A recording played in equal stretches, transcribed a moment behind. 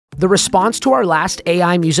The response to our last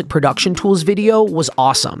AI music production tools video was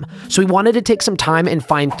awesome, so we wanted to take some time and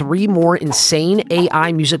find 3 more insane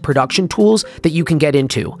AI music production tools that you can get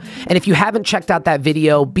into. And if you haven't checked out that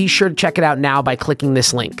video, be sure to check it out now by clicking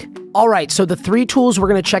this link. Alright, so the 3 tools we're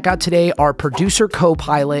going to check out today are Producer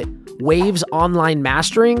Copilot, Waves Online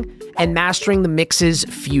Mastering, and Mastering the Mix's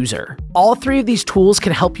Fuser. All 3 of these tools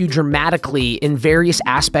can help you dramatically in various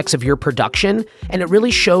aspects of your production, and it really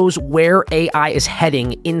shows where AI is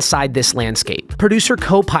heading inside this landscape. Producer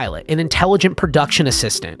Copilot, an intelligent production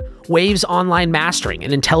assistant. Waves Online Mastering,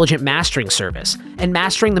 an intelligent mastering service. And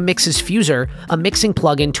Mastering the Mix's Fuser, a mixing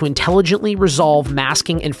plugin to intelligently resolve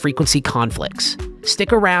masking and frequency conflicts.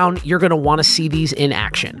 Stick around, you're going to want to see these in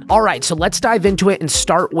action. Alright, so let's dive into it and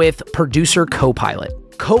start with Producer Copilot.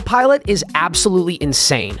 Copilot is absolutely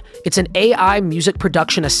insane. It's an AI music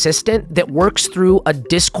production assistant that works through a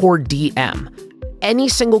Discord DM. Any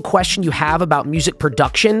single question you have about music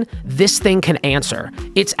production, this thing can answer.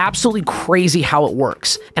 It's absolutely crazy how it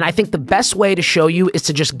works, and I think the best way to show you is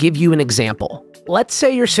to just give you an example. Let's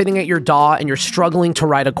say you're sitting at your DAW and you're struggling to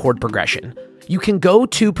write a chord progression. You can go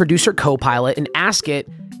to Producer Copilot and ask it,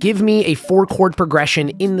 give me a 4-chord progression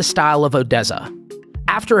in the style of Odessa.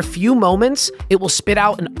 After a few moments, it will spit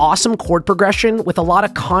out an awesome chord progression with a lot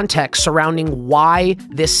of context surrounding why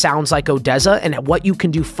this sounds like Odessa and what you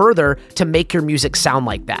can do further to make your music sound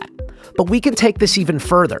like that. But we can take this even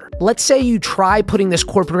further. Let's say you try putting this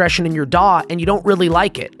chord progression in your DAW and you don't really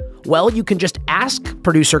like it. Well, you can just ask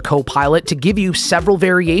Producer Copilot to give you several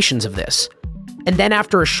variations of this. And then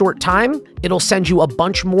after a short time, it'll send you a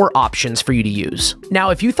bunch more options for you to use. Now,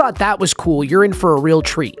 if you thought that was cool, you're in for a real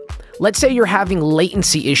treat. Let's say you're having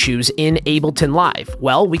latency issues in Ableton Live.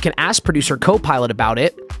 Well, we can ask Producer Copilot about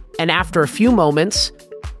it, and after a few moments,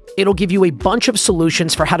 it'll give you a bunch of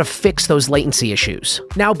solutions for how to fix those latency issues.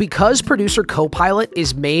 Now, because Producer Copilot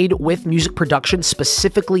is made with music production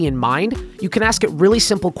specifically in mind, you can ask it really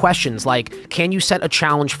simple questions like, can you set a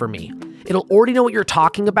challenge for me? It'll already know what you're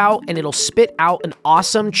talking about, and it'll spit out an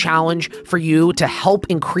awesome challenge for you to help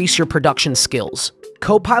increase your production skills.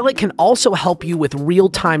 Copilot can also help you with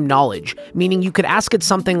real-time knowledge, meaning you could ask it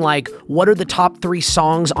something like, what are the top 3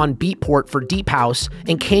 songs on Beatport for Deep House,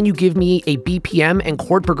 and can you give me a BPM and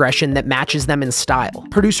chord progression that matches them in style?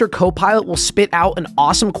 Producer Copilot will spit out an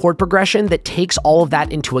awesome chord progression that takes all of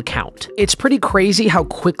that into account. It's pretty crazy how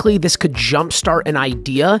quickly this could jumpstart an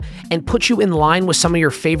idea and put you in line with some of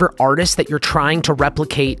your favorite artists that you're trying to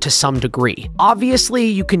replicate to some degree. Obviously,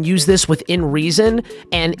 you can use this within reason,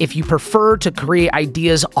 and if you prefer to create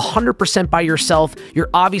ideas 100% by yourself, you're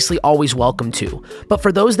obviously always welcome to. But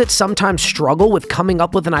for those that sometimes struggle with coming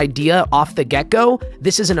up with an idea off the get-go,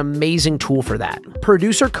 this is an amazing tool for that.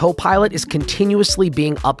 Producer Copilot is continuously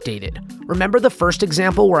being updated. Remember the first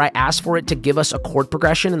example where I asked for it to give us a chord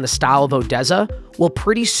progression in the style of Odessa? Well,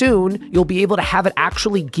 pretty soon, you'll be able to have it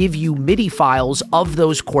actually give you MIDI files of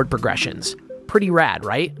those chord progressions. Pretty rad,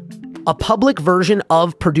 right? A public version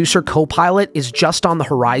of Producer Copilot is just on the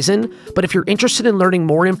horizon, but if you're interested in learning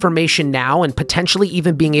more information now and potentially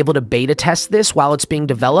even being able to beta test this while it's being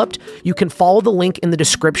developed, you can follow the link in the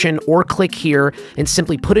description or click here and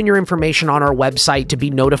simply put in your information on our website to be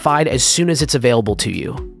notified as soon as it's available to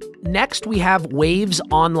you. Next, we have Waves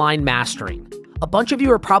Online Mastering. A bunch of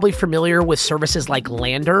you are probably familiar with services like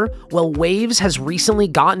Lander. Well, Waves has recently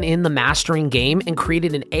gotten in the mastering game and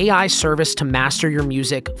created an AI service to master your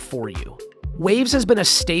music for you. Waves has been a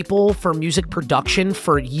staple for music production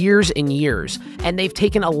for years and years, and they've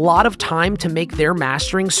taken a lot of time to make their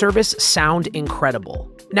mastering service sound incredible.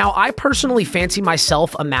 Now, I personally fancy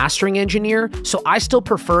myself a mastering engineer, so I still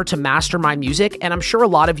prefer to master my music, and I'm sure a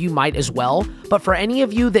lot of you might as well. But for any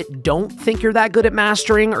of you that don't think you're that good at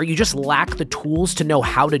mastering, or you just lack the tools to know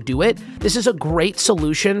how to do it, this is a great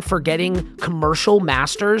solution for getting commercial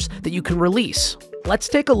masters that you can release. Let's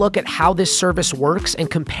take a look at how this service works and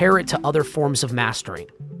compare it to other forms of mastering.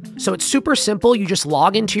 So it's super simple. You just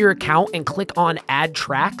log into your account and click on Add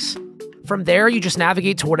Tracks. From there, you just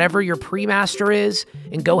navigate to whatever your pre-master is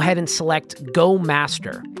and go ahead and select Go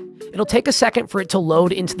Master. It'll take a second for it to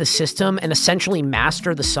load into the system and essentially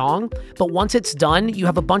master the song, but once it's done, you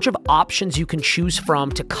have a bunch of options you can choose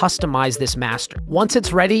from to customize this master. Once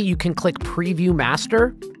it's ready, you can click Preview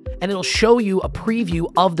Master, and it'll show you a preview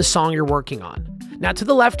of the song you're working on. Now, to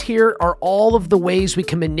the left here are all of the ways we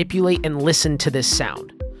can manipulate and listen to this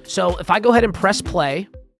sound. So if I go ahead and press play,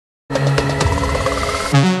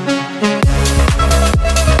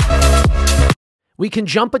 we can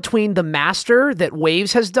jump between the master that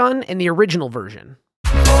Waves has done and the original version.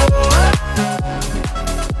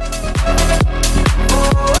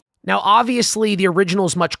 Now, obviously, the original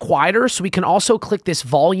is much quieter, so we can also click this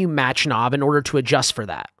volume match knob in order to adjust for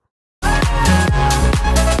that.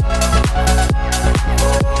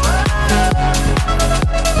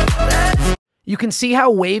 You can see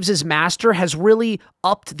how Waves' master has really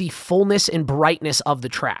upped the fullness and brightness of the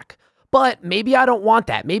track. But maybe I don't want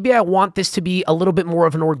that. Maybe I want this to be a little bit more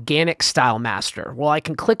of an organic style master. Well, I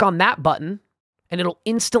can click on that button, and it'll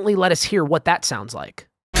instantly let us hear what that sounds like.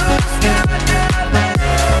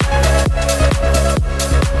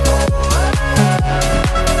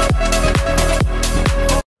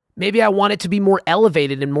 Maybe I want it to be more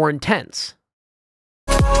elevated and more intense.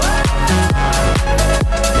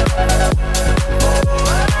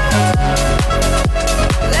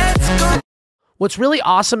 What's really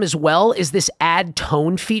awesome as well is this add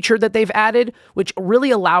tone feature that they've added, which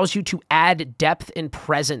really allows you to add depth and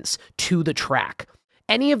presence to the track.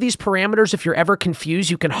 Any of these parameters, if you're ever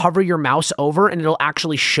confused, you can hover your mouse over and it'll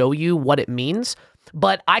actually show you what it means.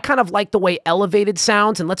 But I kind of like the way elevated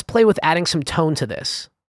sounds, and let's play with adding some tone to this.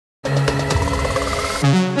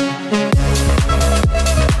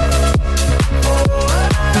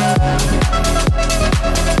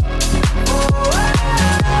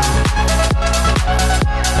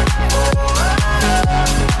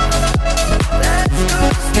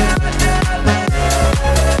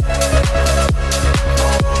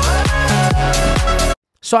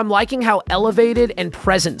 So I'm liking how elevated and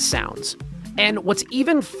present sounds. And what's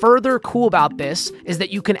even further cool about this is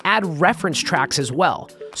that you can add reference tracks as well.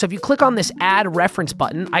 So if you click on this add reference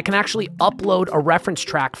button, I can actually upload a reference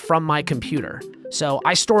track from my computer. So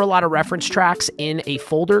I store a lot of reference tracks in a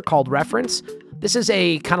folder called reference. This is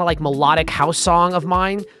a kind of like melodic house song of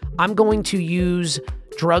mine. I'm going to use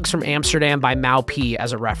Drugs from Amsterdam by Mau P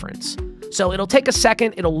as a reference. So it'll take a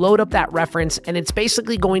second, it'll load up that reference, and it's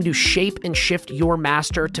basically going to shape and shift your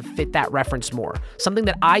master to fit that reference more. Something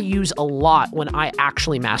that I use a lot when I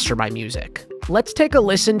actually master my music. Let's take a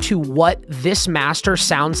listen to what this master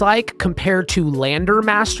sounds like compared to Lander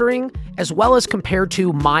mastering, as well as compared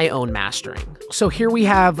to my own mastering. So here we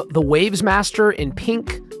have the Waves master in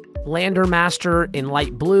pink, Lander master in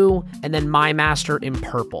light blue, and then my master in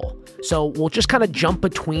purple. So we'll just kind of jump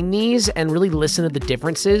between these and really listen to the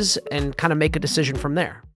differences and kind of make a decision from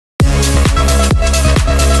there.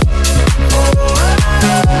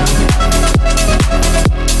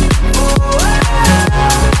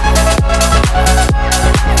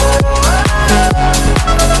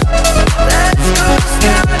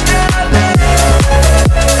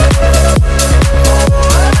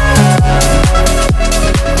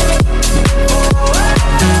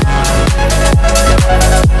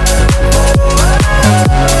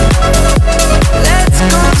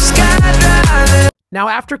 Now,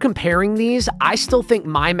 after comparing these, I still think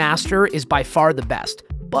my master is by far the best,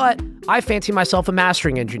 but I fancy myself a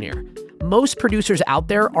mastering engineer. Most producers out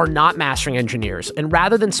there are not mastering engineers, and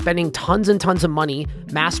rather than spending tons and tons of money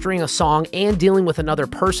mastering a song and dealing with another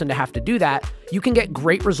person to have to do that, you can get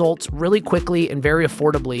great results really quickly and very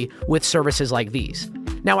affordably with services like these.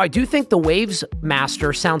 Now, I do think the Waves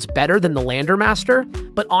master sounds better than the Lander master,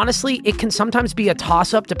 but honestly, it can sometimes be a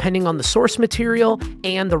toss-up depending on the source material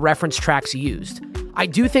and the reference tracks used. I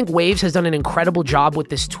do think Waves has done an incredible job with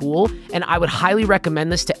this tool, and I would highly recommend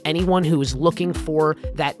this to anyone who is looking for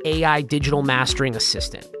that AI digital mastering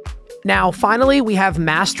assistant. Now, finally, we have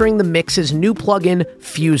Mastering the Mix's new plugin,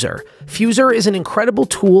 Fuser. Fuser is an incredible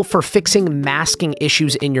tool for fixing masking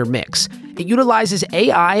issues in your mix. It utilizes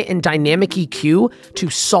AI and dynamic EQ to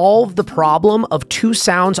solve the problem of two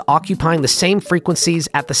sounds occupying the same frequencies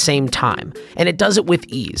at the same time, and it does it with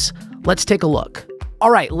ease. Let's take a look. All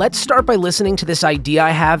right, let's start by listening to this idea I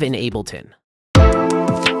have in Ableton.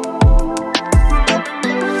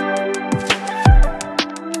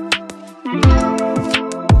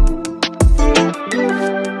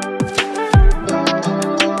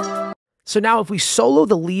 So now if we solo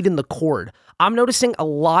the lead in the chord, I'm noticing a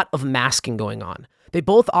lot of masking going on. They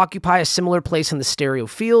both occupy a similar place in the stereo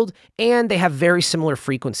field, and they have very similar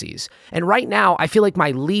frequencies. And right now, I feel like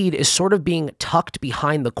my lead is sort of being tucked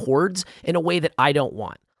behind the chords in a way that I don't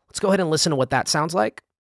want. Let's go ahead and listen to what that sounds like.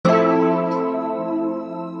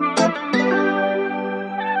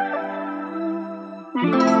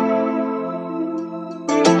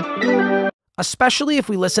 Especially if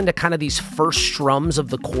we listen to kind of these first strums of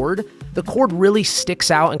the chord really sticks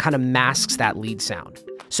out and kind of masks that lead sound.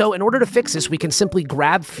 So in order to fix this, we can simply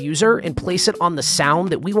grab Fuser and place it on the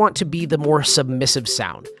sound that we want to be the more submissive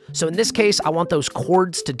sound. So in this case, I want those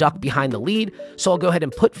chords to duck behind the lead, so I'll go ahead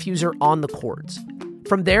and put Fuser on the chords.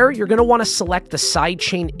 From there, you're going to want to select the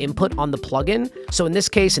sidechain input on the plugin. So in this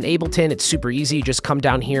case, in Ableton, it's super easy. You just come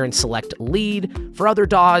down here and select lead. For other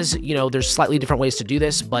DAWs, there's slightly different ways to do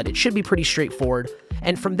this, but it should be pretty straightforward.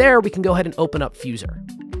 And from there, we can go ahead and open up Fuser.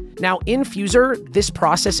 Now in Fuser, this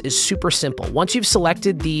process is super simple. Once you've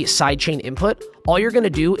selected the sidechain input, all you're going to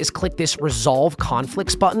do is click this Resolve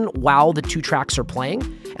Conflicts button while the two tracks are playing,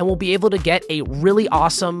 and we'll be able to get a really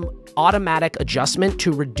awesome automatic adjustment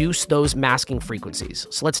to reduce those masking frequencies.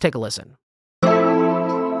 So let's take a listen.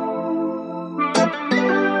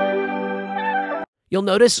 You'll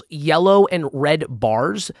notice yellow and red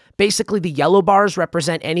bars. Basically, the yellow bars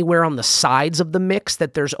represent anywhere on the sides of the mix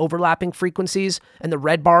that there's overlapping frequencies, and the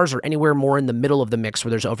red bars are anywhere more in the middle of the mix where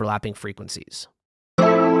there's overlapping frequencies.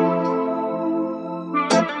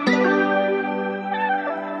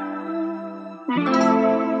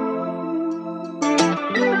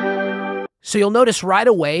 So you'll notice right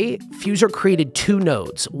away, Fuser created two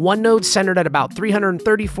nodes. One node centered at about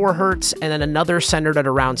 334 Hertz, and then another centered at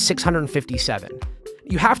around 657.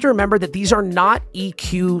 You have to remember that these are not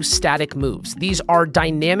EQ static moves. These are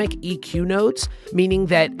dynamic EQ nodes, meaning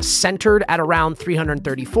that centered at around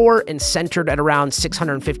 334 and centered at around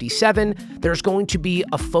 657, there's going to be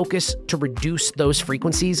a focus to reduce those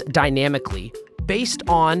frequencies dynamically based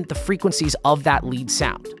on the frequencies of that lead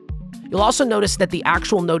sound. You'll also notice that the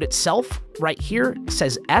actual node itself, right here,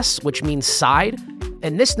 says S, which means side,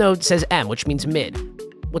 and this node says M, which means mid.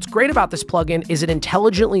 What's great about this plugin is it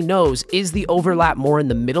intelligently knows, is the overlap more in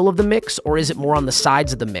the middle of the mix or is it more on the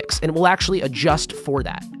sides of the mix? And it will actually adjust for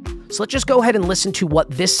that. So let's just go ahead and listen to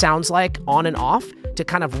what this sounds like on and off to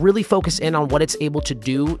kind of really focus in on what it's able to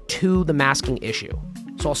do to the masking issue.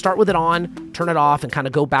 So I'll start with it on, turn it off, and kind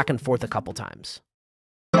of go back and forth a couple times.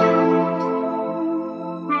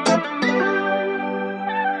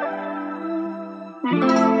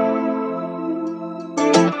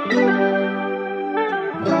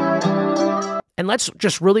 And let's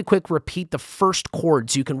just really quick repeat the first chord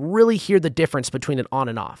so you can really hear the difference between it on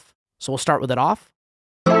and off. So we'll start with it off.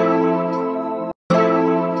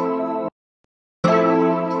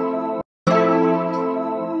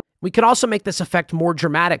 We can also make this effect more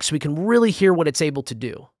dramatic so we can really hear what it's able to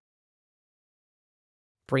do.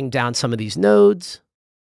 Bring down some of these nodes.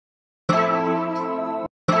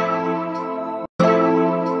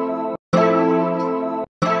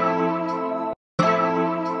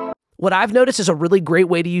 What I've noticed is a really great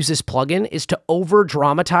way to use this plugin is to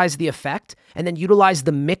over-dramatize the effect and then utilize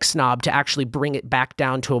the mix knob to actually bring it back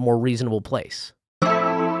down to a more reasonable place.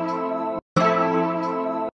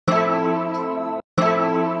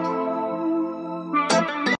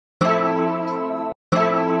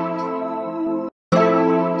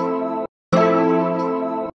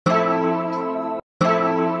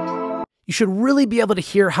 You should really be able to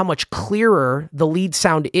hear how much clearer the lead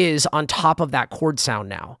sound is on top of that chord sound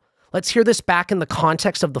now. Let's hear this back in the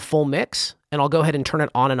context of the full mix, and I'll go ahead and turn it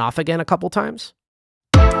on and off again a couple times.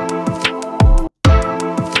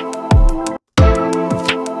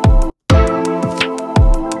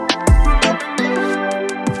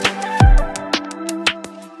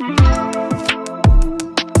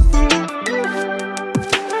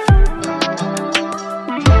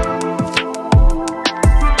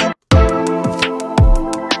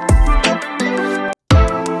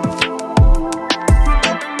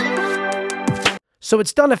 So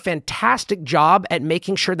it's done a fantastic job at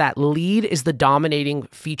making sure that lead is the dominating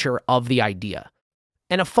feature of the idea.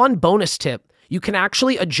 And a fun bonus tip, you can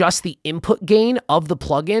actually adjust the input gain of the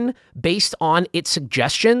plugin based on its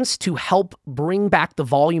suggestions to help bring back the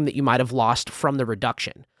volume that you might have lost from the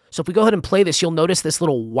reduction. So if we go ahead and play this, you'll notice this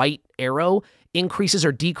little white arrow increases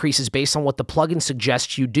or decreases based on what the plugin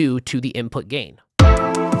suggests you do to the input gain.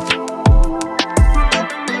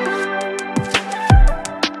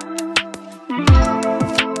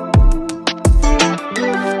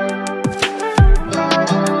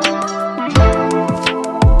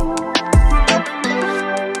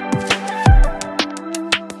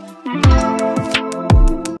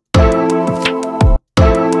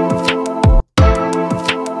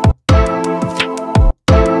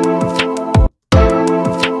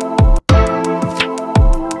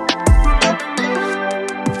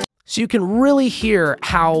 So you can really hear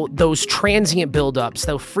how those transient buildups,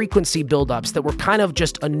 those frequency buildups that were kind of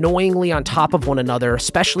just annoyingly on top of one another,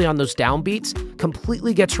 especially on those downbeats,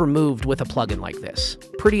 completely gets removed with a plugin like this.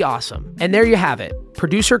 Pretty awesome. And there you have it.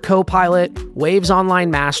 Producer Copilot, Waves Online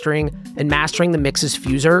Mastering, and Mastering the Mixes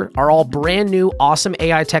Fuser are all brand new awesome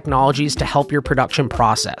AI technologies to help your production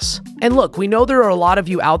process. And look, we know there are a lot of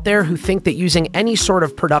you out there who think that using any sort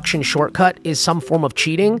of production shortcut is some form of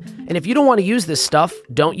cheating, and if you don't want to use this stuff,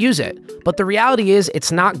 don't use it. But the reality is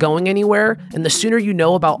it's not going anywhere, and the sooner you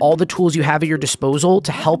know about all the tools you have at your disposal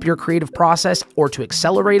to help your creative process or to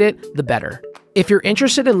accelerate it, the better. If you're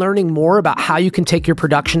interested in learning more about how you can take your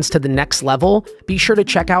productions to the next level, be sure to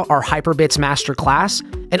check out our Hyperbits Masterclass,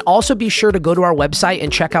 and also be sure to go to our website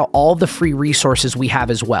and check out all of the free resources we have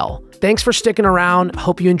as well. Thanks for sticking around,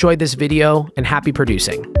 hope you enjoyed this video, and happy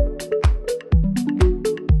producing.